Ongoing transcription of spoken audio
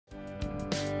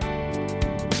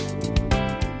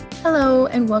Hello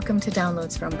and welcome to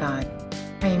Downloads from God.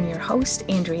 I am your host,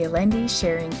 Andrea Lendy,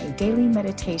 sharing a daily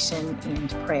meditation and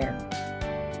prayer.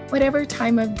 Whatever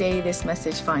time of day this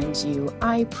message finds you,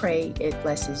 I pray it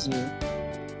blesses you.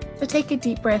 So take a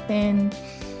deep breath in,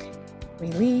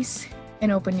 release,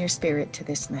 and open your spirit to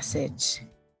this message.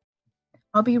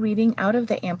 I'll be reading out of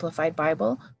the Amplified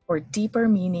Bible for deeper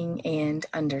meaning and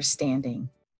understanding.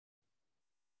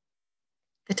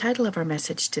 The title of our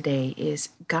message today is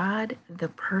God, the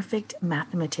Perfect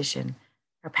Mathematician,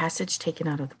 our passage taken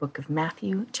out of the book of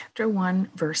Matthew, chapter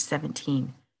 1, verse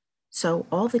 17. So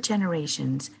all the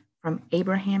generations from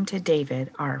Abraham to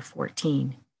David are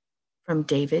 14. From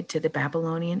David to the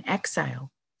Babylonian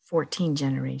exile, 14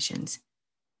 generations.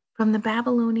 From the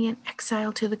Babylonian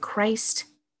exile to the Christ,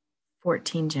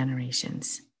 14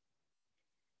 generations.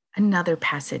 Another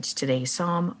passage today,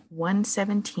 Psalm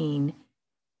 117,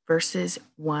 verses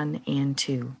 1 and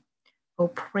 2. Oh,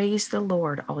 praise the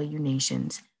Lord, all you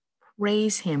nations.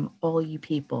 Praise him, all you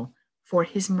people, for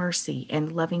his mercy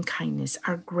and loving kindness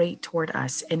are great toward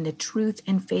us, and the truth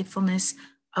and faithfulness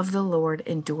of the Lord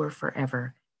endure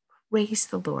forever. Praise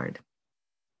the Lord.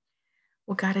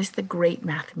 Well, God is the great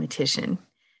mathematician.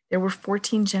 There were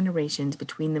 14 generations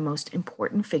between the most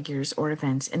important figures or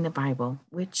events in the Bible,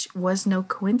 which was no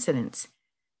coincidence,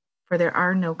 for there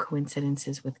are no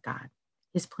coincidences with God.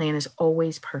 His plan is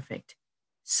always perfect.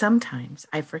 Sometimes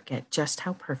I forget just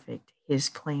how perfect his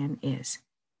plan is.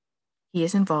 He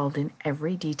is involved in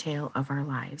every detail of our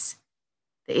lives.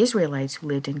 The Israelites who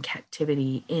lived in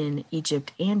captivity in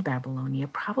Egypt and Babylonia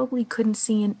probably couldn't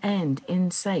see an end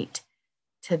in sight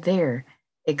to their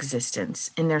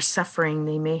existence. In their suffering,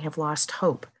 they may have lost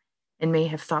hope and may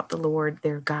have thought the Lord,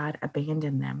 their God,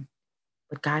 abandoned them.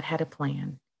 But God had a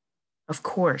plan. Of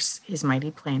course, his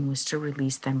mighty plan was to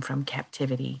release them from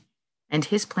captivity, and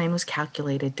his plan was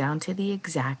calculated down to the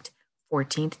exact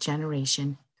 14th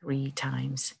generation 3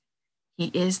 times. He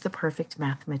is the perfect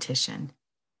mathematician.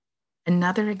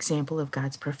 Another example of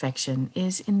God's perfection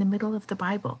is in the middle of the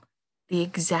Bible, the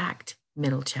exact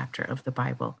middle chapter of the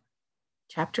Bible.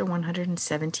 Chapter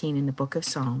 117 in the book of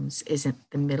Psalms is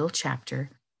the middle chapter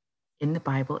in the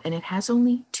Bible, and it has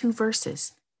only 2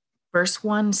 verses. Verse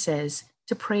 1 says,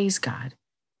 to praise God.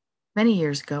 Many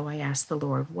years ago, I asked the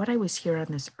Lord what I was here on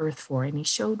this earth for, and he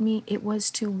showed me it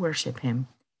was to worship him.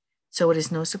 So it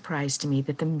is no surprise to me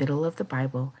that the middle of the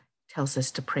Bible tells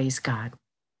us to praise God.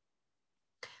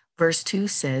 Verse 2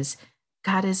 says,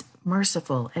 God is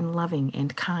merciful and loving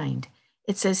and kind.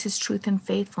 It says his truth and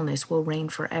faithfulness will reign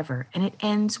forever, and it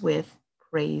ends with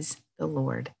praise the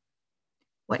Lord.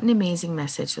 What an amazing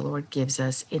message the Lord gives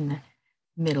us in the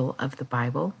middle of the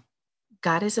Bible.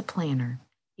 God is a planner.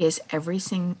 He has every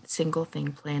single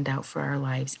thing planned out for our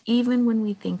lives, even when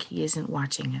we think he isn't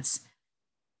watching us.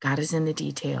 God is in the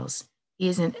details. He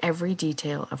is in every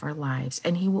detail of our lives,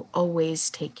 and he will always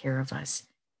take care of us.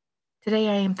 Today,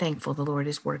 I am thankful the Lord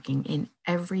is working in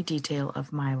every detail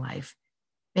of my life.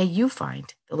 May you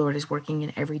find the Lord is working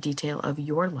in every detail of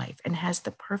your life and has the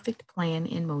perfect plan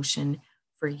in motion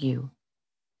for you.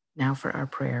 Now for our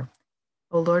prayer.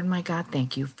 Oh Lord, my God,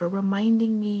 thank you for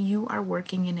reminding me you are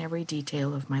working in every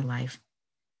detail of my life.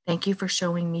 Thank you for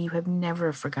showing me you have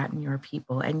never forgotten your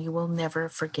people and you will never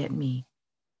forget me.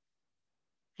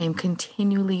 I am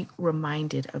continually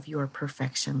reminded of your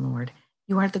perfection, Lord.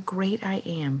 You are the great I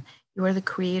am. You are the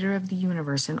creator of the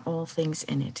universe and all things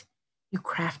in it. You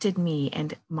crafted me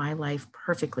and my life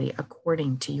perfectly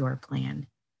according to your plan.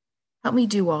 Help me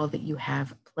do all that you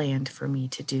have planned for me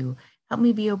to do. Help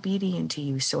me be obedient to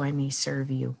you so I may serve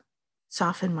you.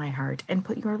 Soften my heart and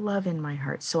put your love in my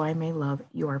heart so I may love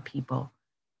your people.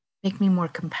 Make me more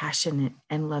compassionate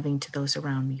and loving to those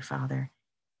around me, Father.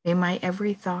 May my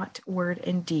every thought, word,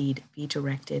 and deed be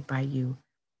directed by you.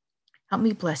 Help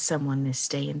me bless someone this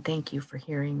day and thank you for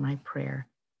hearing my prayer.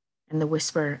 And the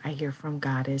whisper I hear from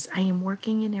God is, I am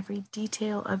working in every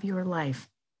detail of your life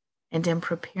and am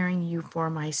preparing you for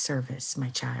my service, my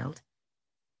child.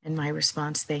 And my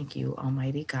response, thank you,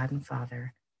 Almighty God and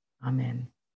Father. Amen.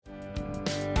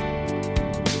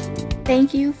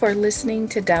 Thank you for listening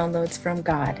to Downloads from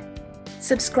God.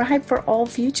 Subscribe for all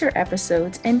future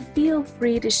episodes and feel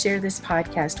free to share this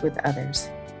podcast with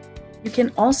others. You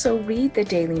can also read the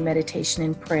daily meditation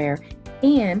and prayer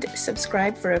and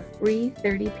subscribe for a free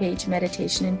 30-page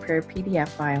meditation and prayer PDF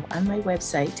file on my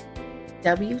website,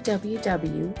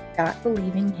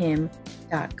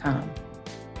 www.believinghim.com.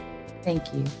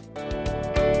 Thank you.